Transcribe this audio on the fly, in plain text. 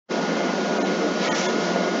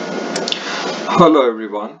Hello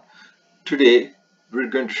everyone. Today we're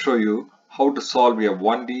going to show you how to solve a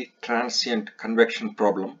 1D transient convection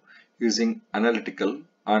problem using analytical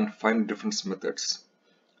and finite difference methods.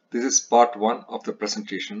 This is part 1 of the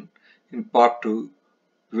presentation. In part 2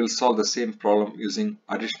 we will solve the same problem using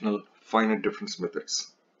additional finite difference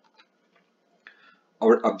methods.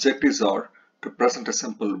 Our objectives are to present a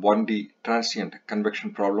simple 1D transient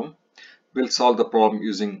convection problem. We'll solve the problem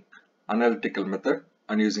using analytical method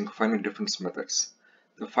and using finite difference methods.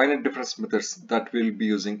 The finite difference methods that we'll be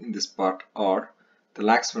using in this part are the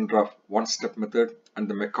Lax-Wendroff one-step method and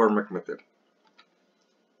the MacCormack method.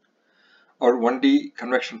 Our 1D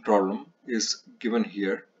convection problem is given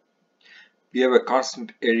here. We have a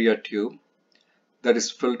constant area tube that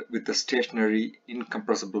is filled with a stationary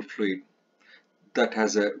incompressible fluid that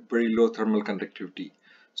has a very low thermal conductivity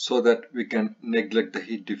so that we can neglect the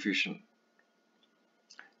heat diffusion.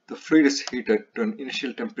 The fluid is heated to an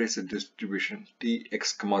initial temperature distribution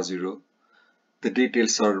Tx, 0. The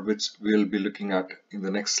details are which we will be looking at in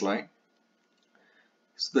the next slide.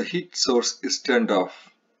 So the heat source is turned off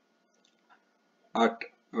at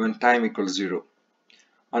when time equals 0,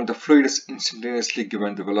 and the fluid is instantaneously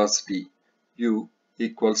given the velocity u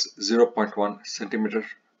equals 0.1 centimeter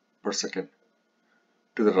per second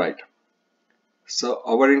to the right. So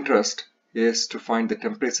our interest is to find the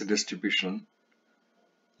temperature distribution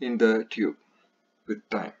in the tube with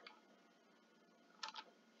time.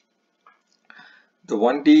 The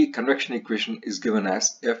 1D convection equation is given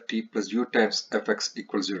as Ft plus u times Fx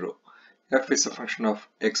equals 0. F is a function of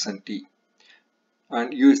x and t,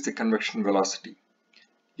 and u is the convection velocity.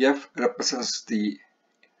 F represents the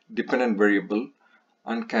dependent variable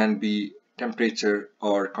and can be temperature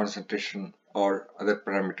or concentration or other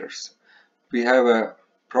parameters. We have a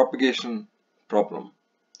propagation problem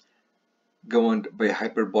governed by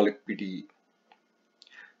hyperbolic PDE.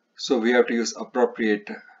 So we have to use appropriate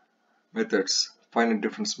methods, finite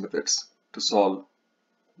difference methods, to solve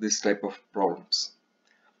this type of problems.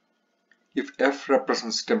 If f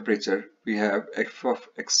represents temperature, we have f of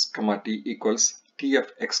x, t equals T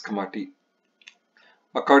of x, t.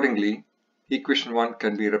 Accordingly, equation 1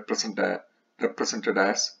 can be represented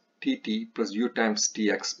as Tt plus u times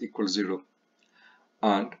Tx equals 0,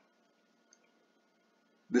 and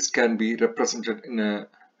this can be represented in a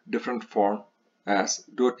different form as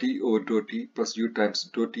dou t over dou t plus u times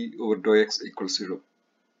dou t over dou x equals 0.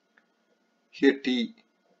 Here t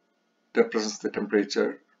represents the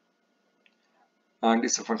temperature and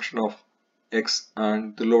is a function of x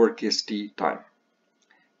and the lowercase t time.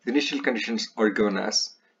 The initial conditions are given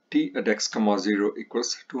as t at x, 0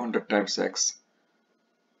 equals 200 times x,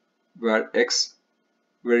 where x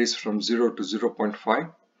varies from 0 to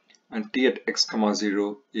 0.5, and t at x,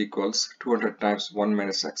 0 equals 200 times 1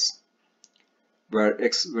 minus x, where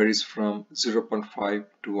x varies from 0.5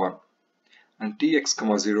 to 1, and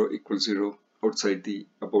tx, 0 equals 0 outside the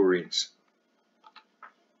above range.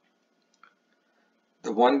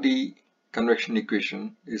 The 1D convection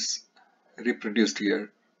equation is reproduced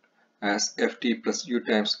here as ft plus u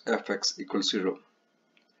times fx equals 0.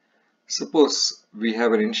 Suppose we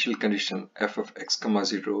have an initial condition f of x,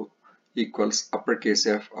 0 equals uppercase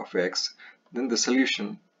f of x, then the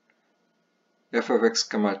solution f of x,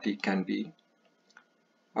 t can be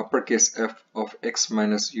uppercase f of x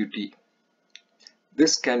minus ut.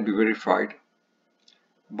 This can be verified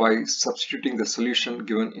by substituting the solution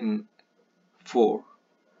given in 4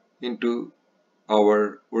 into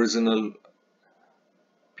our original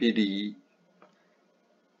PDE,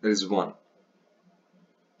 that is 1.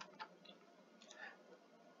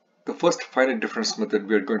 The first finite difference method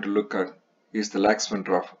we are going to look at is the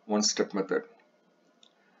Lax-Wendroff one-step method.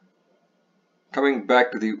 Coming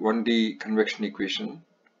back to the 1D convection equation,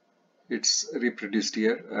 it's reproduced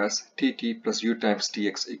here as Tt plus u times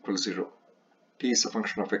Tx equals 0. T is a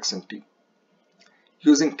function of x and t.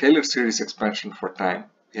 Using Taylor series expansion for time,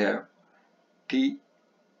 we have T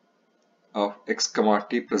of x,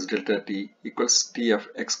 t plus delta t equals T of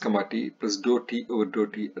x, t plus dou t over dou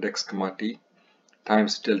t at x, t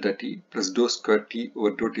times delta t plus dou square t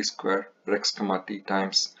over dou t square at x, t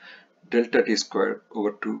times delta t square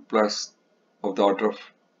over 2 plus of the order of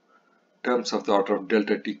terms of the order of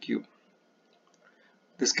delta t cube.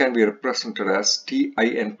 This can be represented as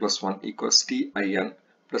Tin plus 1 equals Tin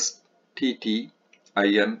plus Tt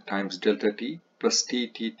in times delta t plus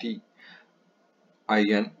Ttt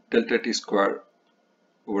in delta t square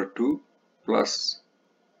over 2 plus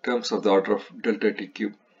terms of the order of delta t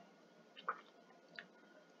cube.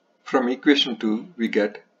 From equation 2 we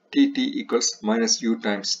get Tt equals minus u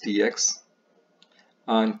times Tx,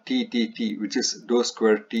 and Ttt, which is dou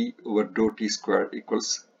square t over dou t square,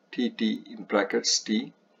 equals tt in brackets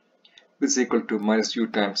t, which is equal to minus u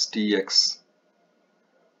times tx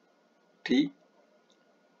t,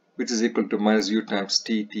 which is equal to minus u times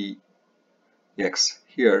ttx.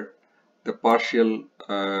 Here the partial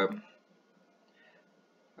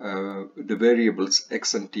the variables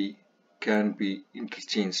x and t can be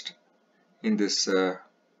interchanged in this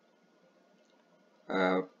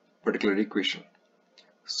particular equation.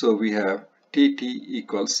 So we have tt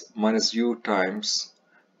equals minus u times,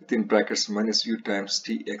 within brackets, minus u times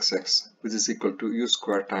txx, which is equal to u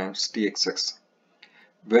square times txx.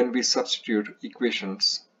 When we substitute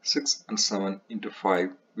equations 6 and 7 into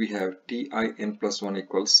 5, we have tin plus 1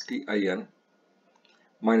 equals tin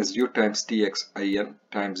minus u times txin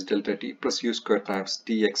times delta t plus u square times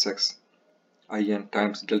txx in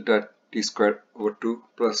times delta t square over 2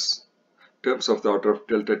 plus terms of the order of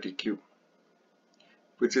delta t cube,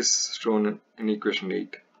 which is shown in equation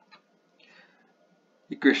 8.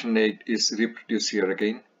 Equation 8 is reproduced here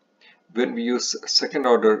again. When we use second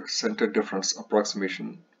order center difference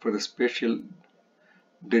approximation for the spatial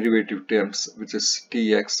derivative terms, which is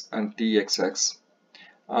tx and txx,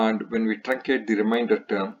 and when we truncate the remainder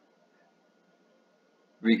term,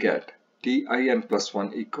 we get tin plus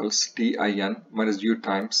 1 equals tin minus u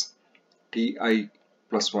times ti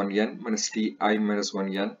plus 1 n minus ti minus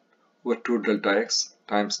 1 n over 2 delta x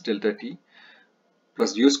times delta t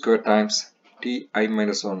plus u square times ti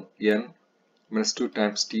minus 1 n minus 2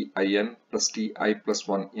 times tin plus ti plus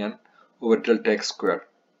 1 n over delta x square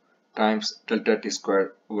times delta t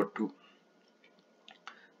square over 2.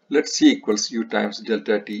 Let C equals u times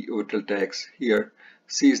delta t over delta x. Here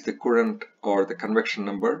C is the courant or the convection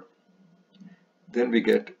number. Then we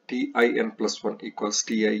get tin plus 1 equals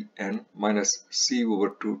tin minus C over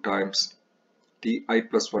 2 times ti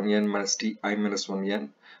plus 1 n minus ti minus 1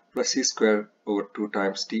 n plus C square over 2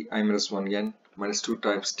 times ti minus 1 n minus 2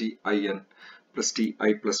 times tin plus ti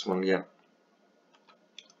plus 1 n.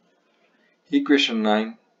 Equation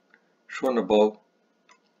 9 shown above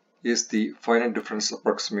is the finite difference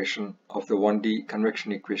approximation of the 1D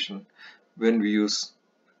convection equation when we use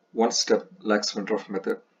one-step Lax-Wendroff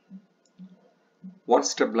method.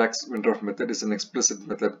 One-step Lax-Wendroff method is an explicit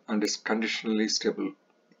method and is conditionally stable.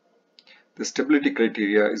 The stability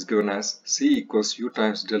criteria is given as C equals u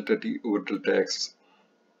times delta t over delta x,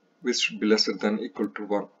 which should be lesser than or equal to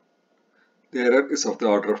 1. The error is of the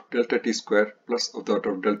order of delta t square plus of the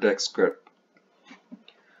order of delta x square.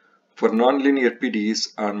 For nonlinear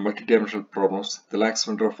PDEs and multidimensional problems, the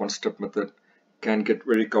Lax-Wendroff one-step method can get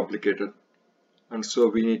very complicated, and so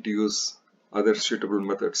we need to use other suitable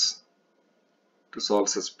methods to solve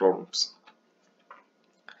such problems.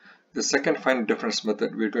 The second finite difference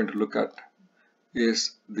method we're going to look at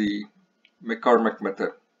is the MacCormack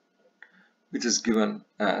method, which is given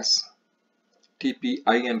as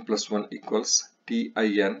TPIN plus 1 equals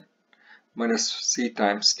TIN minus C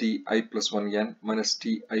times TI plus 1 n minus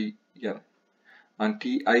TIN, and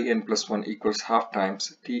TIN plus 1 equals half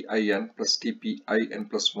times TIN plus TPIN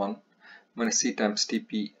plus 1 minus C times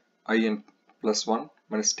TPIN plus 1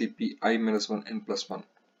 minus TPI minus 1 n plus 1.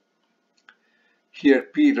 Here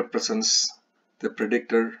P represents the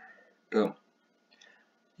predictor term.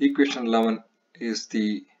 Equation 11 is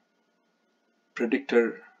the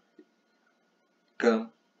predictor term,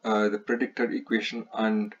 the predictor equation,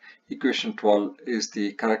 and equation 12 is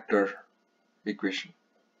the corrector equation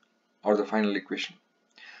or the final equation.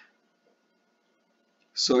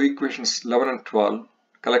 So equations 11 and 12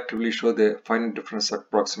 collectively show the finite difference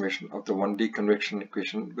approximation of the 1D convection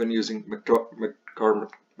equation when using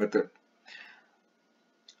MacCormack method.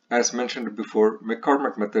 As mentioned before,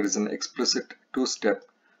 MacCormack method is an explicit two-step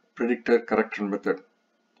predictor-corrector method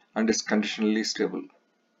and is conditionally stable.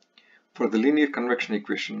 For the linear convection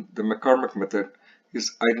equation, the MacCormack method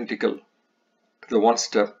is identical to the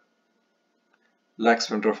one-step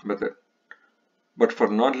Lax-Wendroff method. But for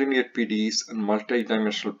nonlinear PDEs and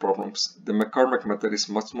multidimensional problems, the MacCormack method is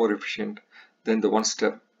much more efficient than the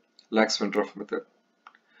one-step Lax-Wendroff method.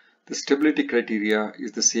 The stability criteria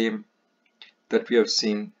is the same that we have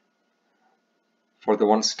seen for the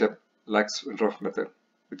one-step Lax-Wendroff method,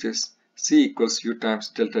 which is C equals u times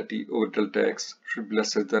delta t over delta x should be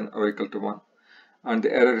lesser than or equal to 1, and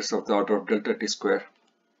the error is of the order of delta t square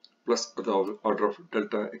plus of the order of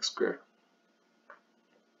delta x square.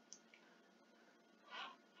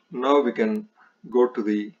 Now we can go to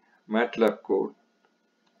the MATLAB code.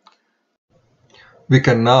 We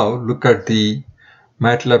can now look at the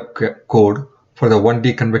MATLAB code for the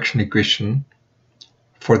 1D convection equation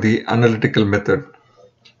for the analytical method.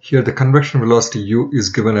 Here the convection velocity u is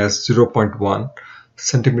given as 0.1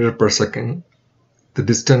 centimeter per second. The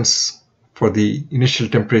distance for the initial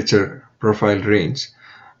temperature profile range,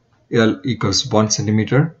 L equals 1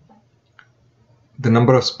 centimeter. The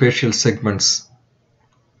number of spatial segments,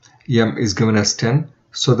 M, is given as 10,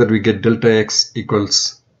 so that we get delta X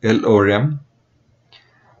equals L over M,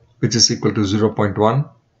 which is equal to 0.1,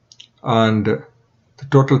 and the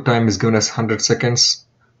total time is given as 100 seconds,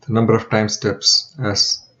 the number of time steps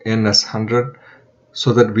as N as 100,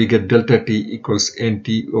 so that we get delta T equals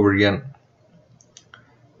NT over N.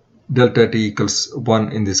 Delta T equals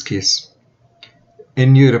 1 in this case.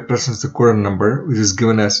 Nu represents the Coulomb number, which is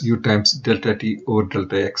given as U times delta T over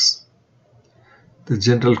delta X. The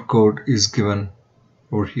general code is given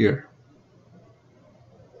over here.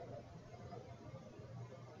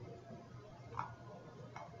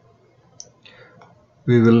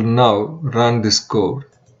 We will now run this code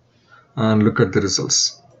and look at the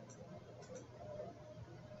results.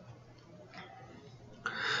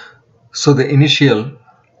 So the initial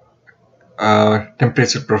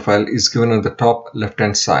temperature profile is given on the top left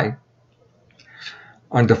hand side,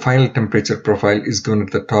 and the final temperature profile is given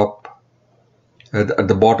at the top at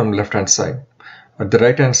the bottom left hand side. At the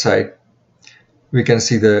right hand side, we can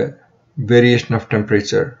see the variation of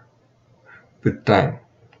temperature with time.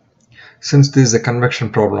 Since this is a convection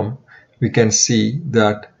problem, we can see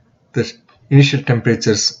that the initial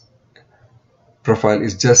temperature's profile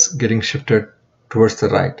is just getting shifted towards the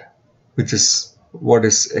right, which is what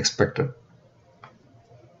is expected.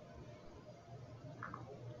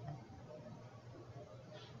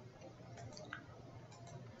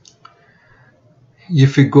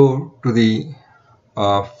 If we go to the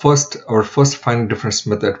our first finite difference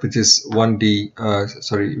method, which is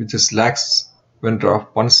which is Lax-Wendroff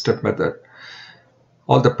one-step method,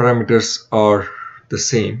 all the parameters are the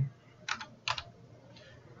same,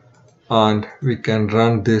 and we can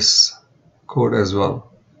run this code as well.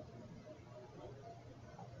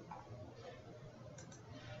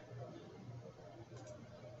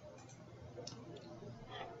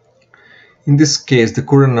 In this case, the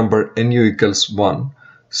Coulomb number Nu equals 1,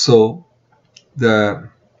 so the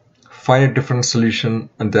finite difference solution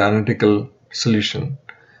and the analytical solution,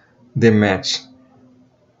 they match,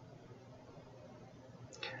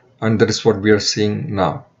 and that is what we are seeing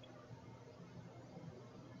now.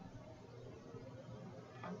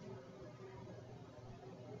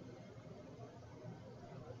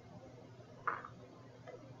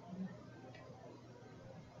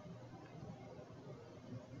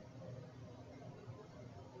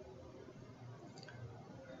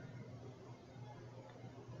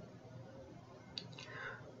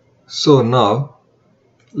 So now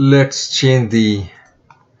let's change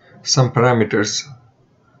some parameters.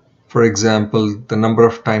 For example, the number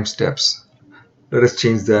of time steps. Let us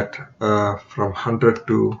change that from 100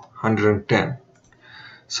 to 110.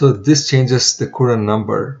 So this changes the Coulomb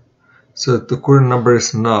number. So the Coulomb number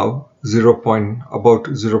is now about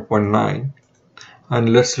 0.9,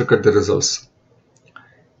 and let's look at the results.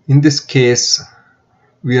 In this case,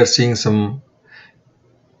 we are seeing some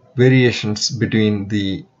variations between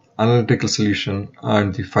the analytical solution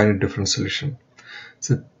and the finite difference solution.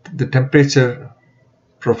 So the temperature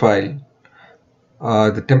profile,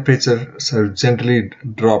 the temperatures have generally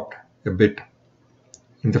dropped a bit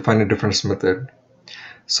in the finite difference method.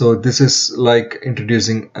 So this is like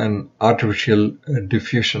introducing an artificial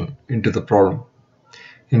diffusion into the problem.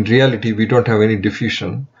 In reality, we don't have any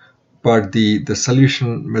diffusion, but the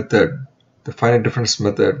solution method, the finite difference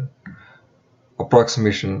method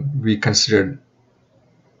approximation we considered,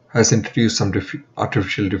 has introduced some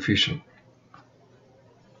artificial diffusion,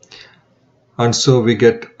 and so we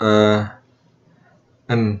get an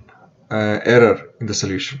error in the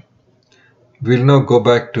solution. We'll now go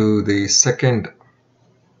back to the second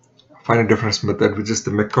finite difference method, which is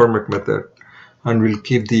the MacCormack method, and we'll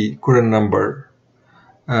keep the Coulomb number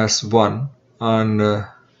as 1 and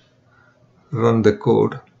run the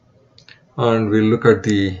code, and we'll look at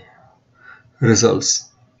the results.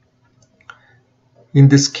 In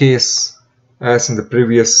this case, as in the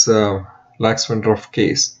previous Lax-Wendroff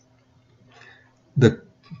case,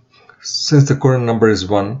 since the Coulomb number is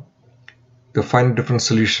 1, the finite difference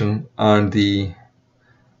solution and the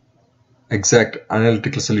exact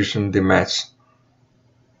analytical solution, they match.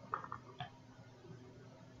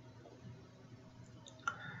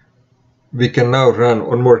 We can now run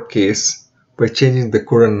one more case by changing the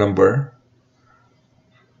Coulomb number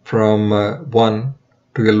from 1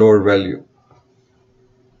 to a lower value.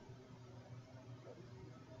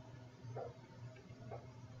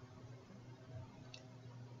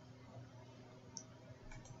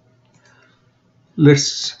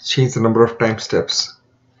 Let's change the number of time steps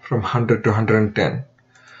from 100 to 110.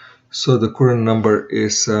 So the Coulomb number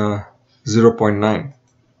is 0.9.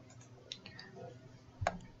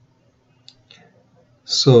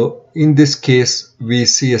 So in this case, we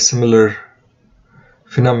see a similar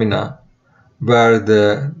phenomena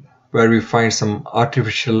where we find some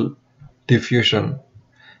artificial diffusion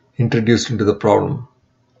introduced into the problem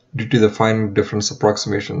due to the finite difference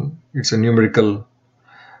approximation. It's a numerical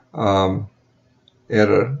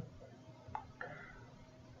error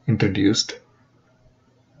introduced.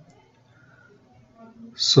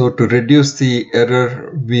 So to reduce the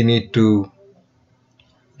error, we need to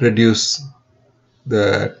reduce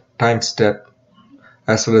the time step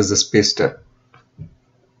as well as the space step.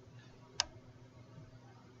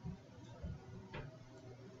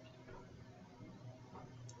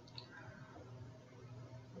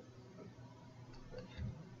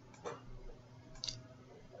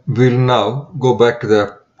 We'll now go back to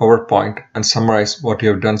the PowerPoint and summarize what you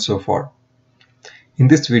have done so far. In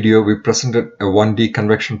this video, we presented a 1D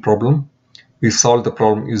convection problem. We solved the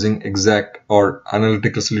problem using exact or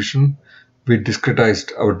analytical solution. We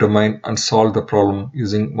discretized our domain and solved the problem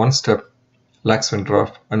using one-step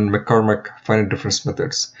Lax-Wendroff and MacCormack finite difference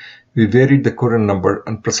methods. We varied the coordinate number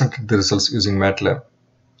and presented the results using MATLAB.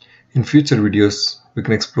 In future videos, we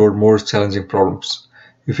can explore more challenging problems.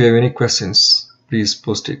 If you have any questions, please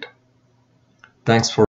post it. Thanks for